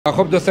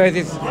خب دوستان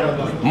عزیز،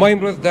 ما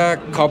امروز در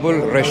کابل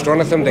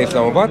رستوران هستم در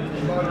اسلام آباد.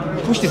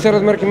 پشت سر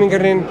از که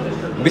میگردین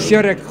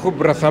بسیار یک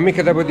خوب رسامی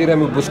کرده بود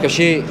دیدم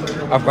بوسکشی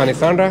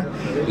افغانستان را،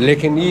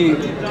 لیکن این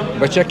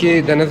بچه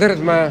که در نظر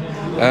از ما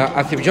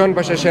آصف جان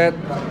باشه شاید.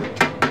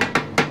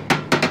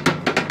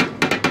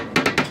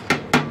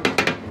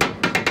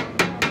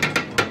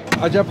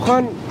 عجب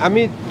خان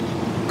امید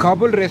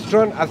کابل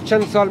رستوران از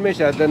چند سال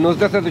میشه؟ در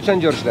 1900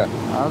 چند جور شده؟ از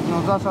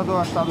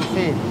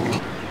 1983.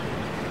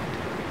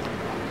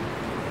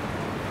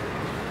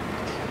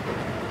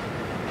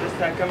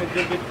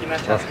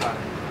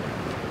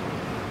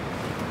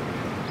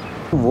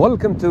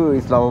 Welcome to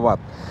Islamabad.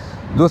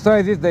 دوستان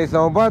عزیز، در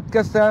اسلام آباد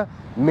کسته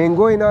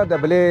منگو اینا در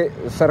بله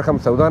سرخم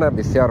سودانه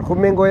بسیار خوب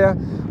منگویه.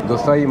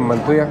 دوستای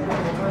منتویه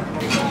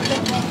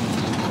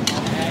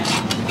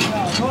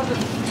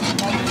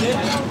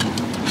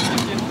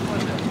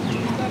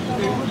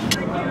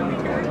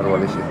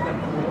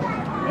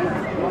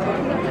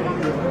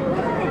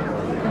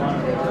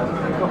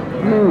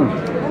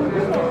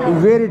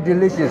very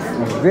delicious,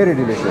 very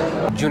delicious.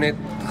 Junaid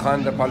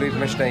Khan द पालुइज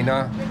मश्ता इना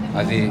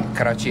अजी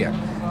कराची है।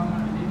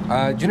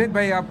 जुनेद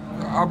भाई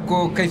आपको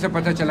कैसे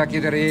पता चला कि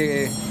इधर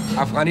ये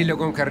अफगानी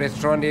लोगों का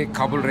रेस्टोरेंट है,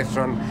 काबुल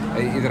रेस्टोरेंट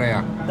इधर आया?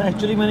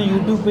 एक्चुअली मैंने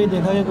यूट्यूब पे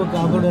देखा कि कोई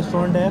काबुल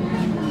रेस्टोरेंट है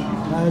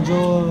जो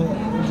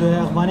है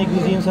अफगानी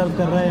क्यूजीन सर्व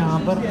कर रहा है यहाँ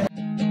पर।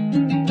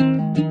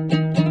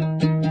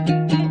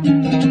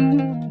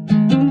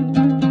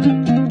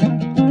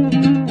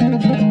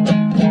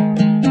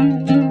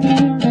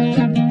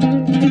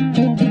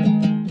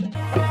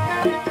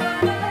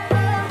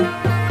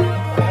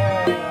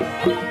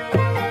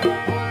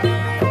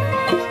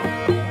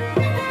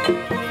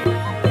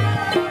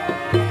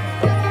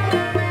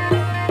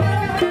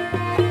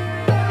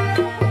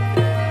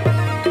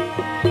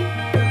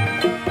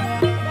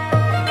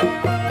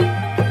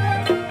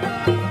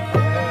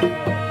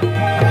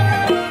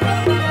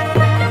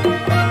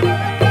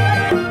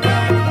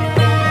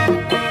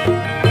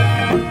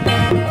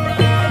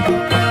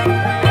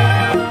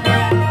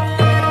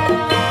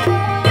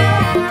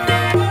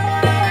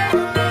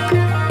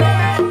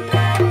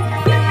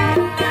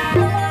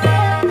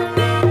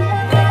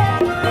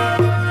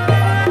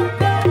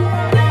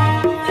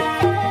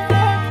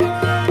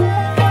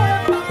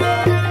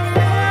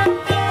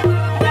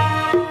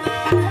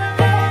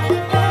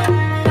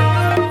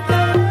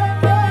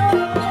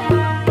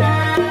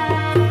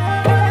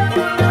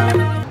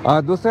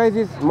 دوستان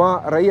عزیز،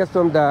 ما رئیس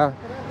هستم در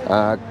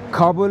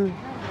کابل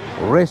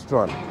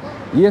رستوران.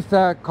 یہ است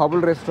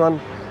کابل رستوران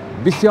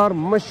بسیار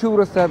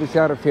مشهور است،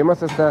 بسیار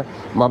فیمس است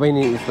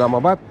مابین اسلام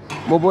آباد.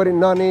 مباری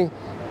نان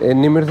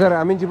نیمرزه را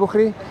همینجا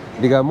بخوری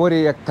دیگه، موری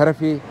یک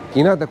طرفی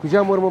اینا در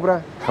کجا مور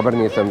مبره خبر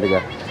نیستم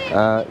دیگه.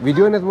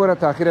 ویدیو نت مورا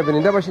تاخیر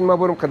بیننده باشین. ما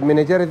برم خدمت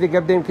منیجر از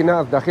گپ دیم که نه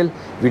از داخل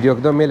ویدیو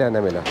کدام میله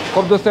نمیله.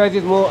 خب دوستان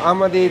عزیز، ما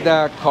آمده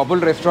در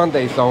کابل رستوران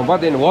در اسلام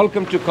آباد. and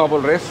welcome to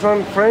Kabul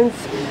Restaurant friends.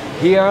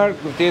 here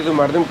گفته دو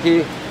مردم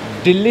که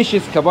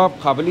delicious کباب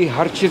قابلی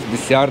هر چیز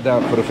بسیار در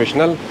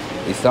پروفشنال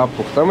حساب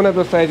پخته منه.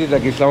 دوستان عزیز،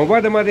 در اسلام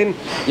آباد آمدین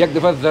یک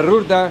دفعه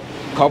ضرور در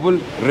کابل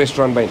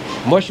رستوران باین.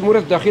 ما شما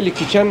از داخل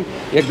کیچن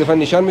یک دفعه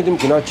نشان میدیم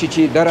که اینا چی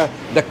چی داره.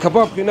 در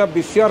کباب اینا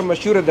بسیار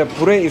مشهور در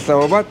پوره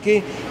اسلام آباد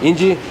که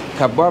اینجا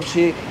کباب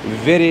شی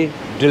very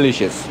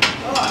delicious.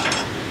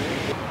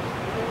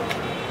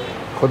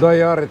 خدا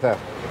یارته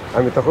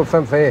همین تا خوب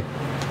سم صحیح.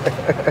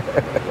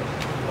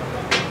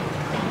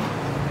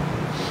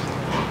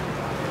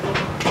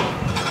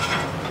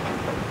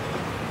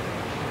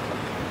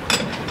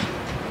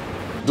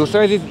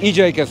 دوستان عزیز، این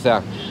جایی که است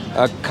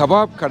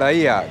کباب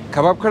کڑایی ها.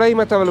 کباب کڑایی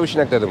ما تولوش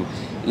نکردم.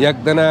 یک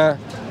دانه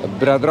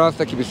برادر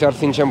است که بسیار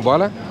سینچم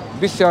بالا،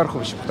 بسیار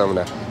خوبش پخته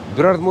مونه.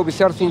 برادر مو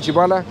بسیار سینچی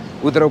بالا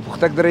و درو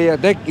پختک داره یا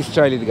دک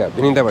استایلی دیگه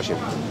بیننده باشیم.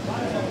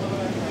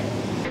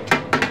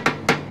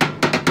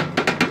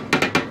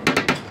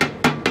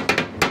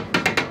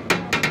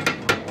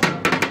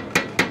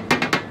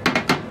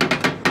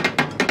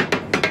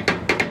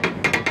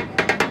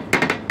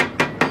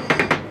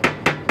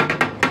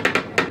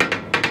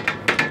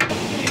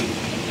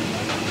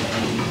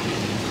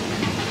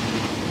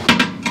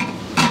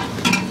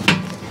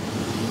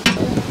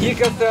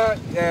 یک است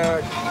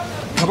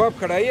کباب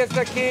کڑایی است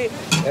که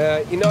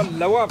اینا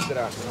لواب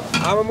داره.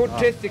 اما مو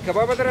تیستی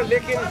کباب داره،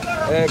 لیکن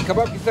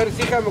کباب کی سر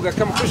سیخه موگه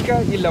کم خشکه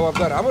این لواب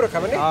داره. همون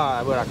رقمه نه؟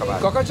 همون رقمه.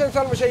 کاکا چند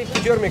سال میشه این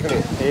تجار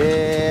میکنی؟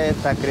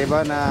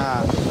 تقریبا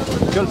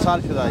 40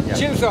 سال شده اینجا.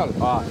 40 سال؟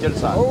 40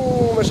 سال.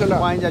 اوه ماشاءالله.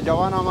 ما اینجا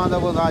جوان آمده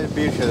بود، آج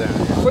پیر شده.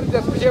 خود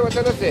دست کجای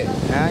وطن هستی؟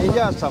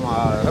 اینجا هستم.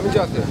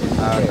 همینجا هستی؟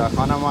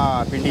 خانه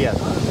ما پنڈی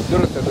است.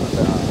 درسته.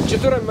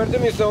 چطور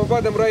مردم اسلام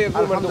آباد امرای از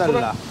مردم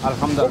خوبه؟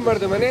 الحمدلله. خوب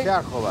مردمه نه؟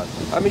 بسیار خوب است.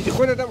 همیشه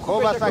خودت هم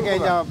خوب است که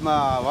اینجا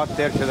وقت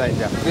تیر شده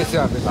اینجا.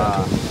 بسیار.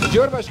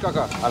 جور باش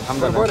کاکا.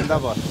 الحمدلله. زنده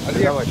باش.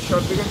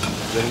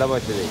 زنده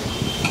باش دیگه.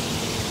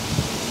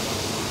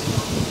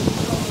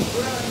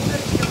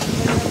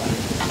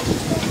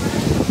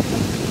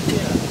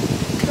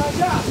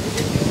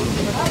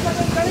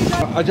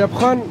 عجب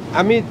خان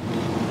امید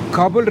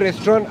کابل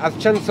رستوران از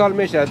چند سال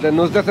میشه؟ در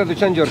 1900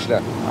 چند جور شده؟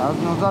 از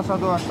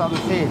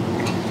 1983.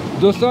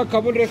 دوستا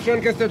کابل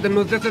رستوران که است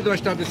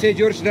 1983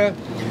 جور شده.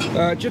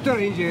 چطور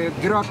اینجا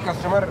گراک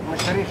کاستمر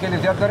مشتری خیلی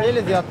زیاد داره؟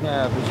 خیلی زیاد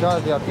میاد،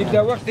 بسیار زیاد.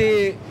 در وقت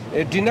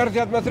دینر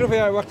زیاد مصرف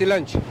یا وقت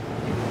لانچ؟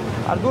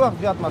 هر دو وقت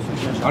زیاد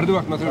مصرف میشه. هر دو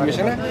وقت مصرف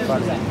میشه نه؟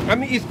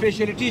 همین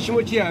اسپیشالیتی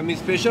شما چیه؟ همین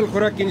اسپیشال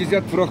خوراک اینجا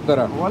زیاد فروخت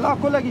داره. والا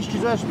کلگیش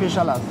چیزای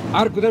اسپیشال است.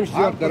 هر کدامش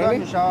زیاد داره؟ هر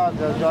کدامش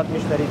زیاد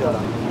مشتری داره.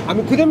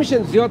 همین کدامش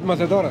زیاد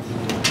مزه‌دار است؟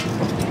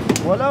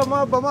 والا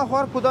ما با ما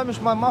خوار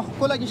کدامش ما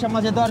کلگیش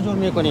مزه‌دار جور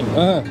میکنیم.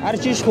 هر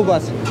چیز خوب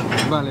است.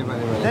 بله.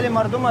 دل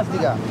مردم است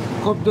دیگه.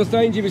 خب دوستا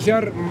اینجا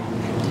بسیار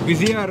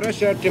بیزی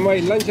رش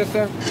تیمای لانچ است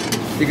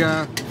دیگه.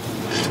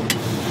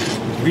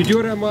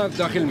 ویدیو را ما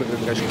داخل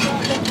میکنیم.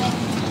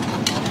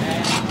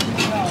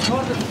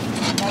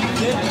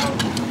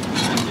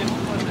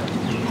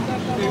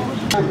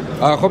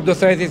 خب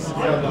دوستان عزیز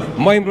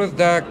ما امروز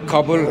در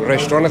کابل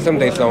رستوران هستم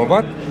در اسلام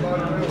آباد.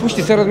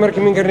 پشت سر از ما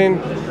که میگردین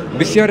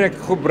بسیار یک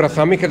خوب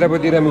رسامی کرده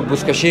بود دیدم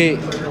بوسکشی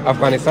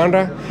افغانستان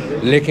را،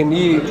 لیکن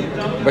این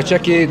بچه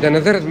که در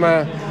نظر از ما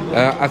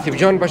آصف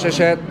جان باشه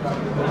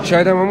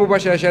شاید همو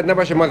باشه شاید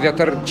نباشه. ما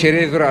زیادتر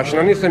چهره زور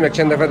آشنا نیستم، یک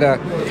چند دفعه در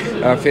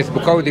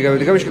فیسبوک ها و دیگه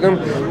بهش کردم،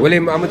 ولی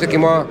همونطور که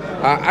ما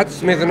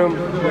عدس میزنم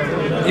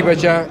این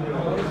بچه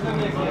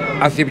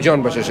آصف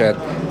جان باشه. شاید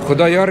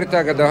خدا یارت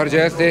اگر در هر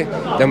جای هستی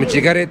در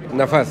جگرت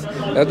نفس.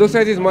 دوست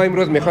عزیز ما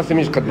امروز میخواستیم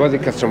این قطبازی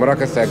کستمرا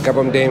که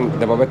کباب دیم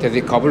در بابت از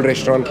کابل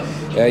رستوران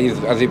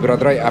از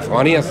برادرای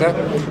افغانی است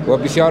و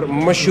بسیار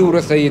مشهور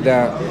است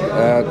در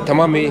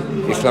تمام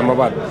اسلام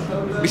آباد.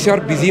 بسیار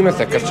بیزیم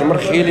است، کستمر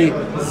خیلی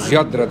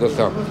زیاد داره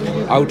دوستا.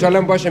 اوتال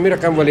هم باشه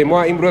میرقم، ولی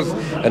ما امروز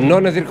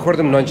نان نظیر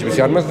خوردم، نانچ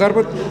بسیار مزدار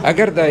بود.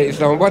 اگر در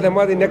اسلام آباد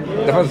آمدین یک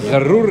دفعه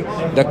ضرور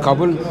در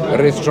کابل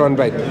رستوران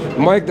باید.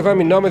 ما یک دفعه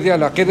می نام از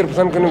علاقه در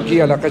پسند کنم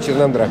که علاقه چیز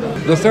نام داره.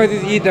 دوستا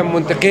عزیز این در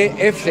منطقه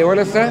F7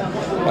 است.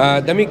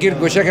 دمی گرد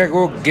گوشه که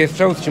گو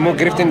گست هاوس شما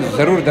گرفتین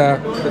ضرور در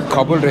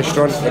کابل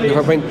رستوران یک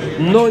دفعه باید.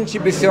 نانچ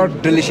بسیار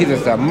دلیشیز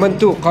است.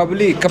 منتو،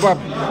 قابلی، کباب،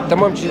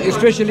 تمام چیز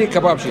اسپیشلی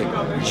کباب شد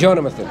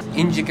جانم است.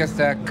 اینجا که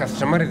است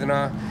کستمر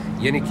ازنا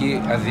یعنی که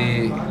از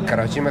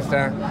کراچی است.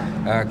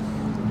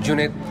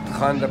 جنید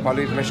خان در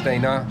پالویز مشته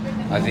اینا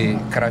از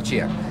کراچی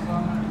ہے.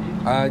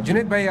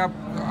 جنید بھائی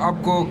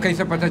آپ کو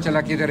کیسے پتہ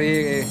چلا کہ ادھر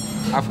یہ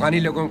افغانی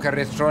لوگوں کا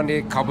ریسٹورانٹ ہے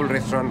کابل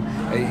ریسٹورانٹ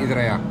ادھر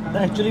آیا؟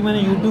 ایکچولی میں نے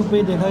یوٹیوب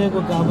پہ دیکھا کہ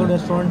کوئی کابل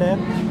ریسٹورانٹ ہے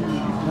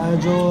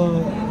جو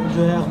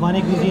ہے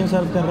افغانی کوزین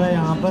سرو کر رہا ہے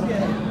یہاں پر،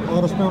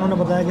 اور اس میں انہوں نے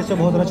بتایا کہ اس سے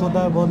بہت رش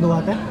ہوتا ہے، بہت لوگ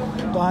آتے ہیں.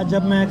 تو آج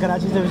جب میں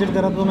کراچی سے وزٹ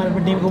کر رہا تو میں نے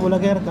اپنی ٹیم کو بولا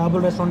کہ یار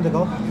کابل ریسٹورانٹ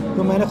دکھاؤ.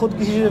 تو میں نے خود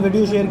کسی سے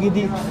ویڈیو شیئر کی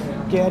تھی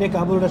کہ یار یہ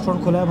کابل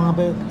ریسٹورانٹ کھلا ہے، وہاں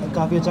پہ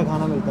کافی اچھا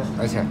کھانا ملتا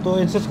ہے. اچھا تو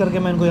انسسٹ کر کے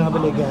میں ان کو یہاں پہ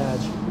لے کے آیا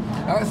آج.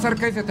 سر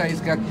کیسا تھا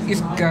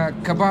اس کا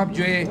کباب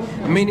جو ہے؟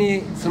 میں نے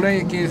سنا ہے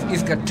کہ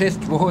اس کا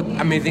ٹیسٹ بہت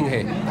امیزنگ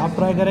ہے. آپ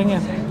ٹرائی کریں گے؟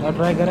 آپ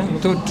ٹرائی کریں؟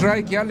 تو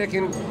ٹرائی کیا،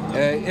 لیکن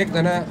ایک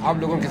دنہ آپ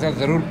لوگوں کے ساتھ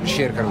ضرور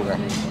شیئر کروں گا.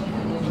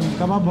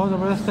 کباب بہت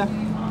زبردست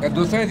ہے.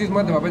 دوسرا چیز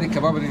میں بابا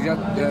کباب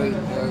زیاد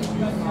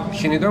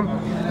شنیدم.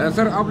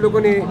 سر آپ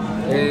لوگوں نے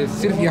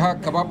صرف یہاں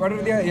کباب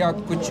آرڈر دیا یا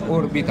کچھ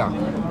اور بھی تھا؟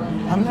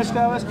 ہم نے اس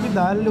کا کی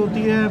دال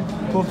ہوتی ہے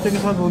کوفتے کے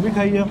ساتھ وہ بھی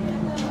کھائی ہے،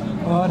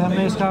 اور ہم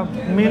نے اس کا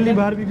مینلی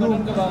باربیکیو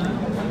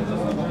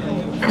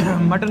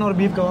مٹن اور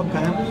بیف کباب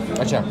کھائے ہیں.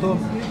 اچھا، تو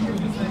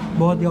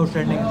بہت ہی آؤٹ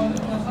اسٹینڈنگ ہے.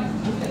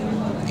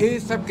 یہ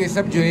سب کے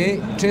سب جو ہے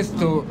ٹیسٹ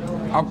تو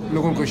آپ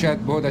لوگوں کو شاید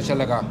بہت اچھا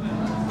لگا.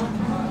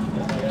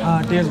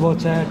 ہاں ٹیسٹ بہت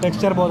اچھا ہے،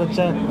 ٹیکسچر بہت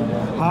اچھا ہے،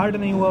 ہارڈ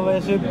نہیں ہوا.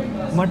 ویسے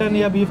مٹن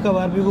یا بیف کا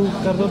باربیکیو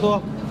کر دو تو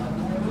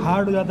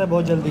ہارڈ ہو جاتا ہے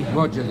بہت جلدی.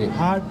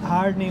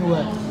 ہارڈ نہیں ہوا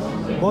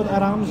ہے، بہت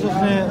آرام سے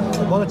اس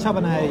نے بہت اچھا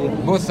بنایا ہے.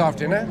 یہ بہت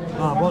سافٹ ہے نا؟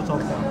 ہاں بہت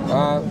سافٹ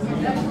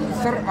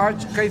ہے. سر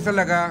آج کیسا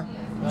لگا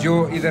جو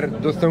ادھر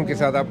دوستوں کے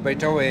ساتھ آپ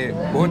بیٹھے ہوئے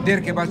بہت دیر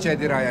کے بعد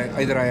شاید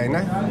ادھر آیا ہے نا؟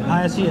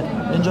 ہاں ایسی ہے،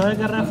 انجوائے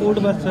کر رہے ہیں فوڈ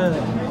بس،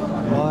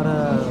 اور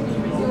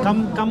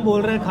کم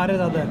بول رہے ہیں، کھا رہے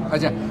زیادہ ہے.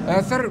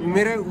 اچھا سر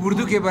میرے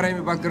اردو کے بارے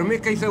میں بات کروں، میں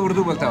کیسا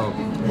اردو بولتا ہوں؟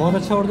 بہت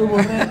اچھا اردو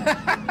بول رہے ہیں،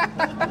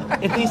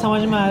 اتنی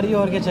سمجھ میں آ رہی ہے،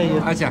 اور کیا چاہیے.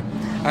 اچھا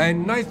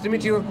نایس ٹو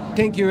میٹ یو،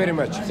 تھینک یو ویری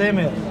مچ. سیم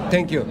ہے.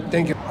 تھینک یو.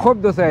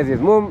 خوب دوست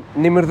عزیز مو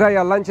نیمرزا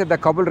یا لانچ در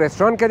کابل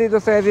رستوران کردی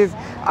دوست عزیز.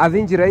 از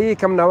این جرایی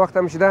کم نوقت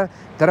هم شده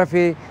طرف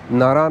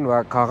ناران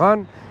و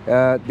کاغان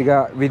دیگه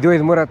ویدیو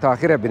از مو را تا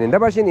آخر بیننده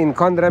باشین.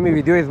 امکان داره می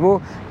ویدیو از مو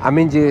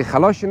همینجا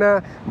خلاص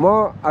شونه.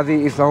 ما از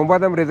اسلام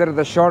آباد هم ریزر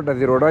در شارت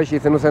از رودایش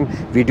ایسنوسن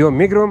ویدیو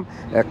میگرم،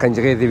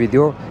 کنجگه از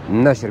ویدیو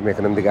نشر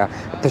میکنم دیگه.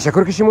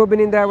 تشکر که شما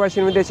بیننده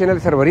باشین. من در چینل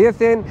سروری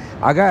هستین.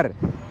 اگر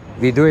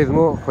ویدیو از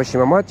مو خوشی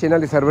آمد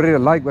چینل سروری را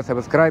لایک و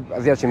سابسکرایب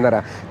از یادشون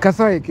نره.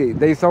 کسایی که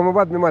در اسلام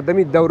آباد میمد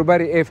دمی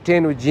دوربر F10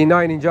 و G9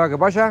 اینجا که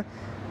باشه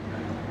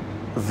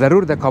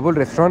ضرور در کابل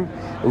رستوران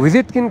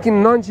ویزیت کن که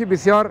نانچی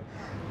بسیار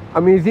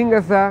امیزینگ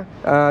است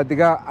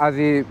دیگه. از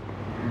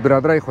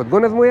برادرای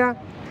خودگون از مویا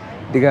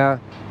دیگه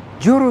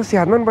جور و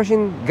صحتمند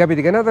باشین. گپی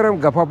دیگه ندارم،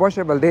 گپا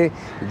باشه بلده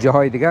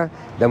جاهای دیگه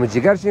دم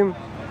جگر شیم.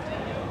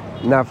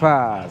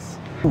 نفس.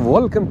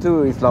 ویلکم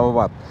تو اسلام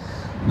آباد.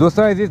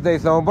 دوستان عزیز در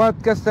اسلام آباد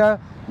کسته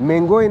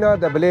منگو اینا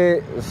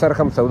دبله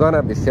سرخم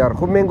سودانه بسیار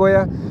خوب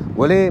منگویه،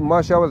 ولی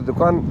ما شاو از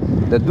دکان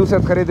در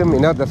 200 خریدم،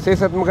 اینا در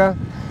 300 مگه.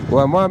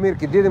 و ما امیر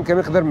که دیدم که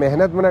مقدار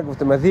मेहनत मना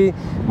گفتم ازی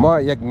ما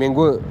یک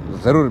مینگو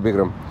ज़रूर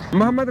बिगड़म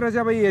मोहम्मद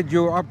रजा भाई ये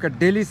जो आपका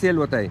डेली सेल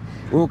होता है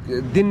वो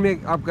दिन में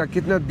आपका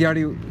कितना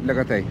दिहाड़ी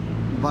लगाता है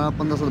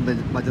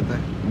 1200-1500 बचत है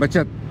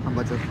बचत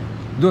बचत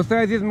दोस्तों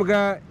अजीज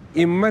मुगा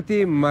इम्मती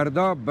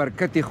मर्दा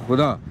बरकती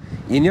खुदा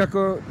इन्या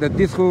को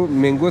ददिस को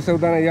मैंगो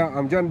सौदाना या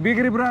अमजान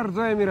बिगरी ब्रार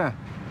जो है मेरा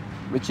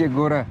बच्चे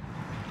गोरा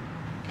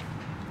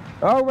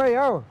आओ भाई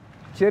आओ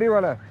चेरी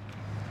वाला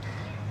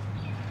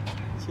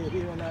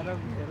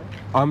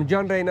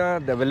अमजान रहना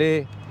दबले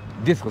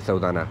दिस को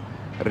सौदाना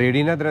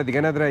रेडी ना दरा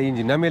दिगा ना दरा इंज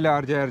ना मिला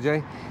आर जाए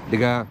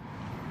दिगा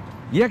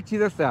एक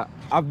चीज़ सा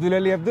अब्दुल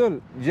अली अब्दुल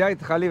जाए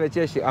खाली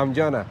बच्चे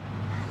अमजाना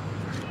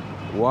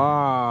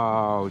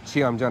वाव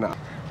ची अमजाना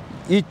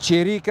ये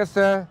चेरी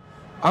कैसा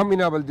हम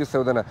इनाबल दिस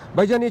सौदाना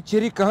भाईजान ये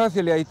चेरी कहाँ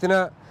से लिया इतना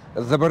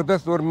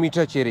ज़बरदस्त और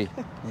मीठा चेरी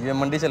ये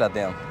मंडी से लाते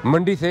हैं हम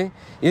मंडी से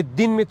ये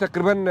दिन में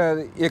तकरीबन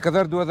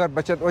 1000-2000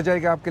 बचत हो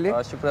जाएगा आपके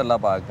लिए शुक्र अल्लाह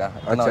पाक का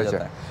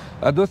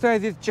अच्छा दोस्तों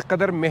अजीज ची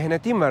कदर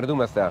मेहनती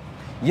मर्दूम असा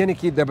यानी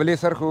कि दबले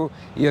सर को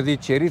ये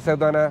चेरी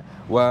सौदाना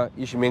व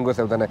इस मैंगो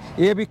सौदाना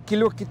ये अभी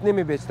किलो कितने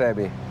में बेचता है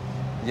अभी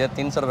ये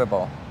 300 रुपये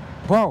पाव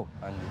पाव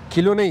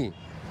किलो नहीं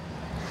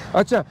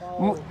अच्छा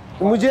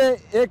मुझे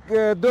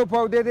 1-2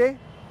 पाव दे दे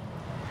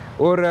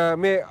और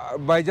मैं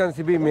भाईजान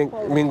से भी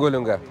मैंगो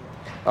लूँगा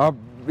आप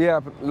भी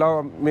आप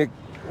लाओ मैं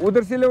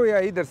उधर से लो या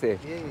इधर से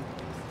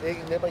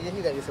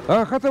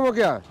हाँ ख़त्म हो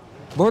गया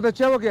बहुत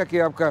अच्छा हो गया कि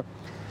आपका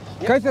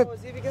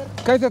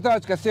कैसा था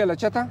आज का सेल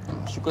अच्छा था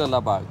शुक्र अल्लाह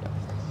पाक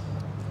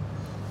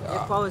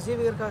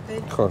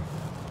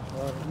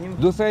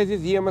दूसरा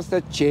ये मस्त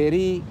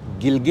चेरी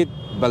गिलगित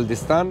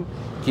बल्दिस्तान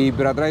की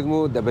बिरादराइज मो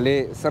दबले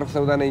सर्फ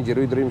सौदाना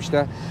जरूरी मिश्ता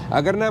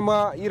अगर ना मा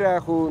इरा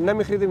खु ना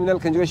मिखरीद मिनल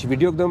कंजोश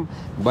वीडियो एकदम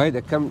बाय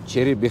दकम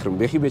चेरी बिखरम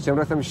बेखी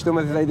बेचमरा सम मिश्तो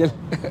मजे जाइदल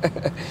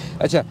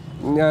अच्छा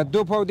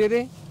 2 पाव दे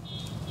दे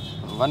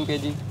 1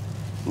 केजी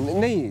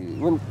नहीं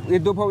ये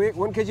 2 पाव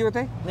 1 केजी होता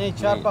है नहीं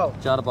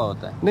 4 पाव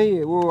होता है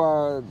नहीं वो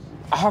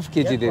हाफ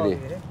केजी दे दे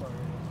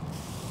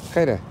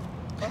खैर है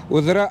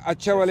वो ज़रा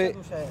अच्छा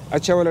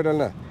वाला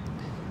डालना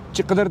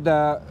चिकदर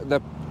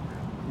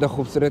द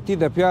खूबसूरती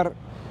द प्यार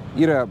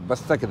इरा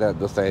बस्ता के दा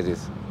दोस्त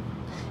अजीज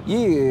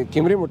ये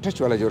कैमरे में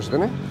टच वाला जोर से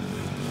ना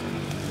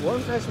वो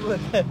टच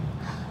बोलते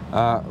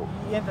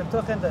ये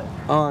तो खंड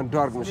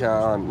डार्क मशा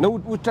नो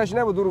वो टच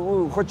ना वो दूर वो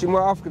खुद ما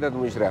आफ के दा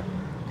मुशरा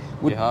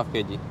ये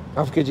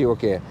हाफ केजी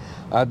ओके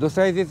दोस्त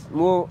अजीज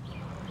मो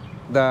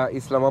دا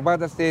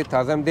اسلامآباد است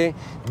تازم ده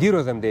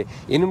دیروزم ده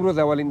این امروز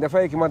اولین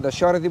دفعه که ما در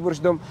شهر دی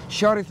برشدم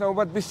شهر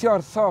اسلامآباد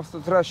بسیار صاف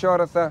سوترا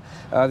شهر است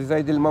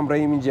عزیزای دل من برای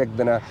اینجا یک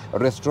دونه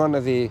رستوران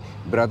از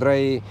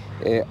برادرای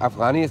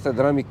افغانی است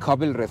درامی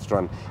کابل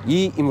رستوران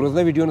این امروز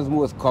نه ویدیو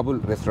نزمو از کابل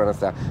رستوران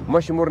است ما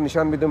شمور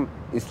نشان میدم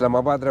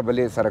اسلامآباد را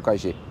بله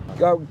سرکایشی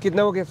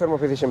कितना हो गया सर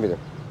मोफेशन बिदम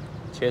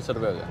 600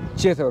 रुपये हो गया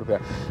 600 रुपये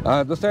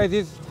दोस्तों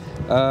अजीज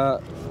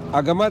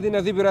आगमा दिन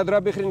अजी बिरादरा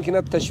बिखरीन कि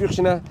ना तशवीक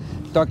शना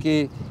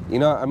ताकि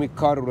اینا امی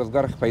کار و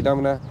روزگار پیدا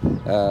منه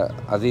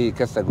از این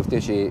کسا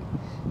گفتش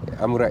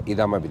امور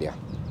ادامه بده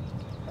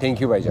تhank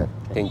you بایجان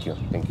thank you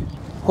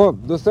خب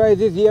دوستان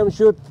عزیز یہ ہم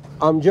شد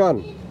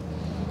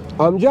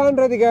آمجان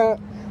را دیگه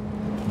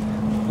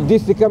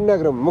دیست کم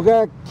نگرم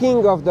مگه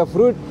king of the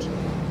fruit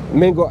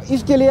مینگو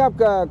اس کے لیے آپ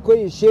کا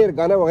کوئی شعر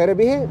گانا وغیرہ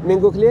بھی ہے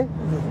مینگو کے لیے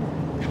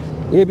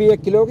یہ بھی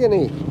 1 کلو کے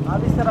نہیں آپ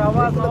اس طرح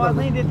آواز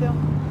نہیں دیتے ہو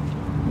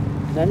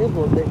नहीं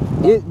बोलते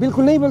ये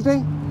बिल्कुल नहीं बोलते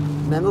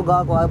मैंगो गा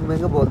को आप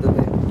मैंगो बोलते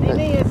थे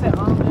नहीं ऐसे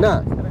आम ना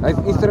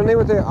इस तरह नहीं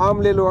होते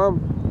आम ले लो आम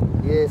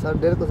ये सर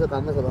 1.5 को से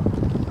काम में करो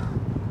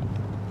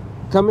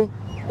कम है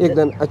एक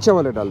दिन अच्छा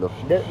वाला डाल दो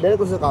 1.5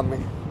 को से काम में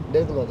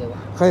 1.5 किलो हो जाएगा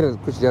खैर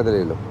कुछ ज़्यादा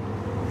ले लो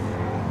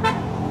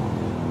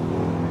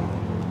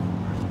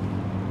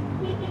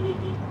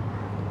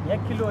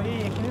 1 किलो ही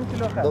 1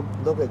 किलो का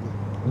 2 केजी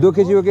 2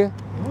 केजी हो गया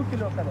 2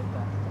 किलो का लगता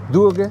है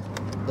 2 हो गया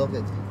 2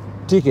 केजी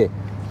ठीक है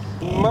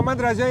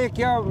मोहम्मद राजा ये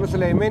क्या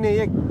मसला है मैंने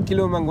 1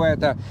 किलो मंगवाया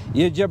था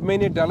ये जब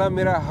मैंने डाला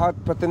मेरा हाथ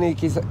पता नहीं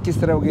किस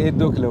तरह हो गया ये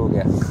 2 किलो हो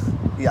गया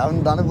यार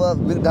दाने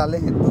पर डाले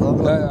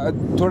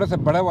थोड़ा सा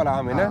बड़ा वाला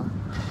आम है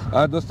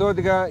ना दोस्तों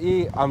दिखा ये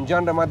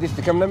आमजान रमादिस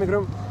कम ना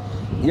मिक्रम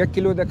 1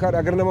 किलो दकार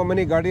अगर ना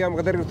मैंने गाड़ी आम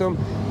कदर गिरफ्तम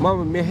मां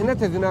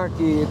मेहनत है ना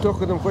कि तो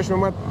खुदम खुश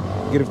मत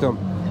गिरफ्तम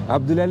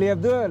अब्दुल अली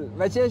अब्दुल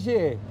बच्चे से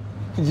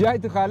जाए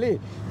तो खाली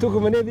तो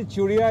मैंने दी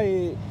चूड़िया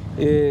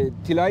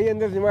تلایی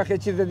اندر ما خیلی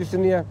چیز دیدی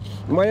سنیا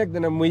ما یک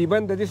دنیا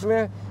مویبان دیدی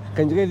سنیا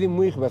کنجگی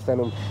مویخ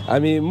بستانم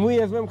امی موی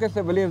از من کسی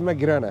ولی از ما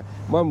گرانه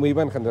ما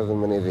مویبان خندازم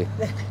منی دی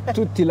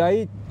تو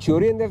تلایی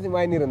چوری اندر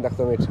ما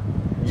نیرندختم ایت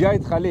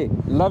جایت خالی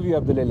love you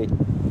عبدالعلی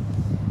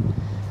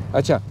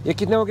अच्छा ये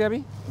कितना हो गया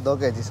अभी 2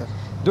 केजी सर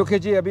 2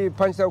 केजी अभी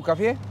 500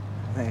 काफ़ी है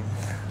नहीं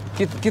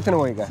कितना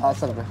होएगा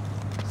 700 रुपये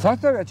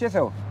 700 या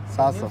 600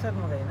 700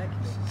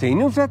 सही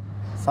नहीं सर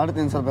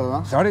 350 रुपये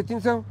ना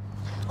 350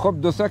 خب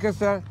دوستا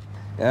کسا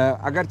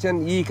اگر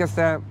چند ای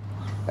کسا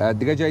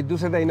دیگه جای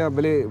دوست ده اینا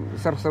بله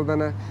صرف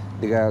سودانه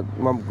دیگه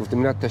ما گفتم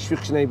اینا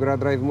تشویق شنای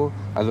برادرایز مو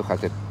از او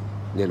خاطر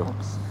ले लो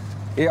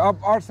ये आप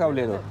 800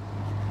 ले लो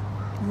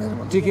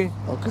ठीक है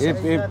ये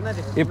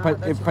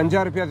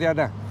 50 रुपया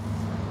ज़्यादा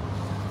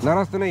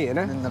नाराज तो नहीं है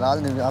ना? नाराज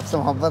नहीं, आपसे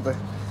मोहब्बत है।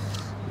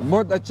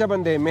 बहुत अच्छा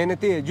बंदे है,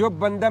 मेहनती है। जो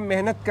बंदा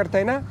मेहनत करता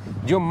है ना,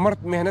 जो मर्द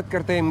मेहनत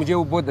करता है, मुझे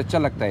वो बहुत अच्छा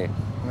लगता है।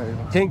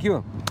 Thank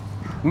you.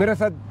 मेरे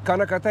साथ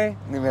खाना खाता है?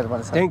 नहीं,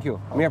 मेहरबानी सर। Thank you.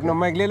 मैं अपना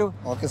माइक ले लूँ?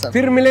 Okay sir.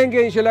 फिर मिलेंगे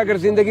इंशाल्लाह अगर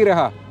जिंदगी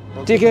रहा।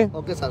 ठीक है?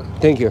 Okay sir.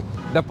 Thank you.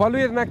 The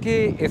following ki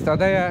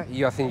استادای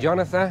یاسین جان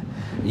است.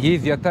 یه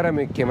زیادتر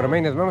می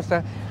کامرمین از من است.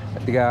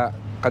 دیگه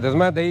قد از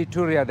ما دایی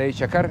تور یا دایی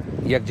شکر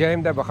یک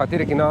جایم ده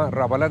بخاطر که اینا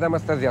راباله دم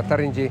است زیادتر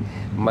اینجا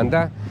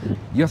منده.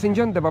 یاسین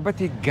جان در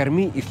بابت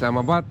گرمی اسلام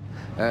آباد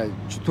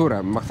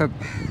چطوره؟ مقصد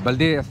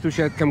بلده از تو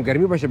شاید کم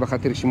گرمی باشه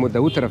بخاطر شما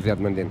دو طرف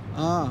زیاد مندین.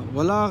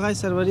 والا آقای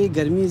سروری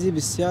گرمی زی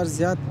بسیار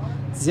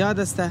زیاد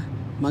است.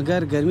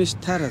 مگر گرمیش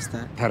تر است.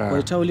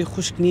 کویتا ولی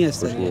خشک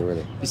نیست.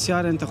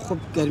 بسیار انت خوب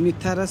گرمی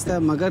تر است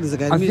مگر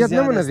گرمی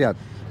زیاد است.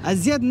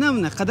 ازیاد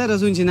نمونه قدر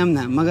از اونجا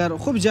نمونه مگر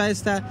خوب جای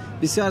است.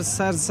 بسیار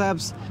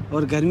سرسبز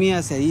اور گرمی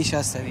است ایش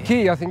است. کی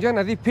یاسین جان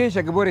ازی پیش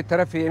اگه بوری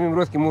طرف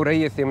امروز که مو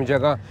رئیس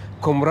اونجا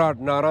کمراد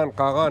ناران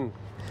قاغان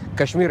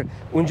کشمیر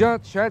اونجا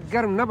شاید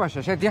گرم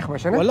نباشه شاید یخ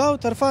باشه نه؟ والا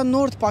طرفا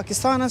نورد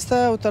پاکستان است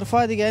و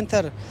طرفا دیگه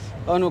انتر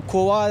اونو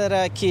کووا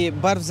داره که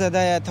برف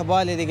زده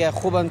تبال دیگه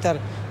خوب انتر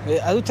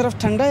او طرف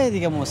ठंडा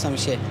دیگه موسم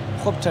شه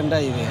خوب ठंडा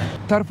دیگه.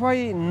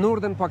 طرفای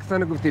نوردن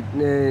پاکستان گفتید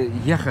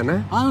یخ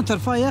نه؟ آنو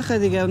طرفا یخ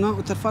دیگه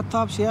اونو طرفا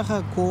تاب شه یخ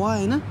کووا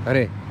نه؟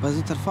 آره.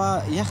 بعضی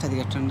طرفا یخ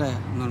دیگه ठंडा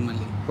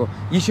نورمالی. خب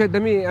یه شاید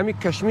امی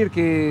کشمیر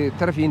که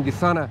طرف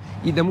هندوستانه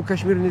این دمو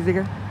کشمیر نیست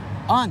دیگه؟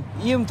 آن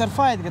یم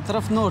طرفای دیگه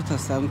طرف نورد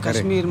است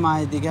کشمیر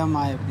مای دیگه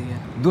دیگه.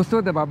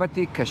 دوستو در بابت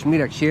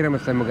کشمیر یک شعر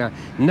مثلا میگن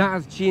نه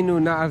از چین و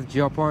نه از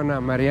ژاپن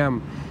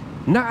مریم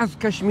نه از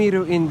کشمیر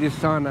و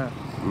هندوستان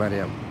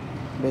مریم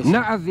نه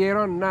از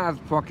ایران نه از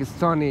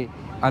پاکستان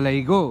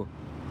علیگو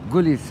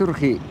گلی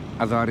سرخی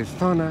از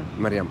آرستان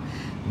مریم.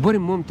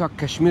 بریم مم تا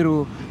کشمیر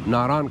و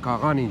ناران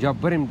کاغان اینجا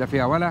بریم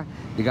دفعه اوله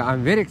دیگه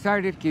I'm very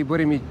excited که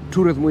بریم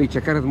توریسم و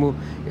چکرزمو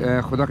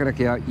خدا کنه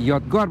که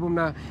یادگار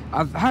بمونه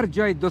از هر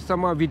جای دوستا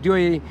ما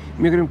ویدیوی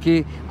میگیریم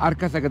که هر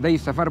کس اگه دای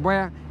سفر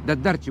باید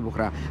در چی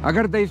بخوره.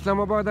 اگر در اسلام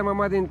آباد هم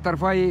آمدین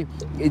طرفای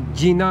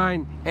G9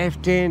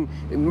 F10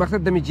 مقصد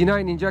دمی G9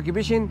 اینجا که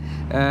بشین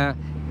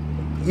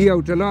ای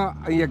اوتلا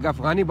یک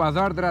افغانی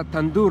بازار داره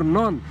تندور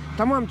نان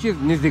تمام چیز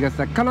نزدیک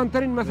است.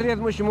 کلانترین مسئله از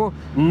ما شما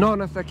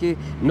نان است که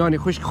نان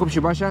خشک خوبش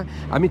باشه.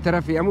 همین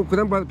طرف همون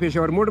کدام باید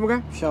پیشاور موड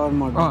میگه؟ پیشاور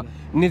موड.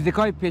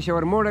 نزدیکای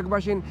پیشاور موड اگه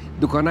باشین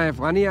دکانای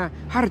افغانی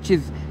هر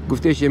چیز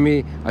گفتهش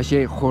می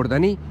اشیاء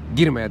خوردنی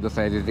گیر میاد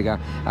دوستای عزیز دیگه.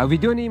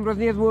 ویدیو امروز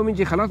نیز مو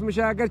اینجا خلاص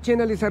میشه. اگر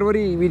چینل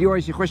سروری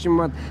ویدیوهایش خوش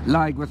اومد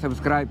لایک و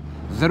سابسکرایب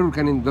ضرور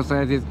کنین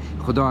دوستای عزیز.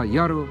 خدا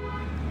یارو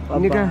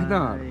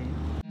نگهدار.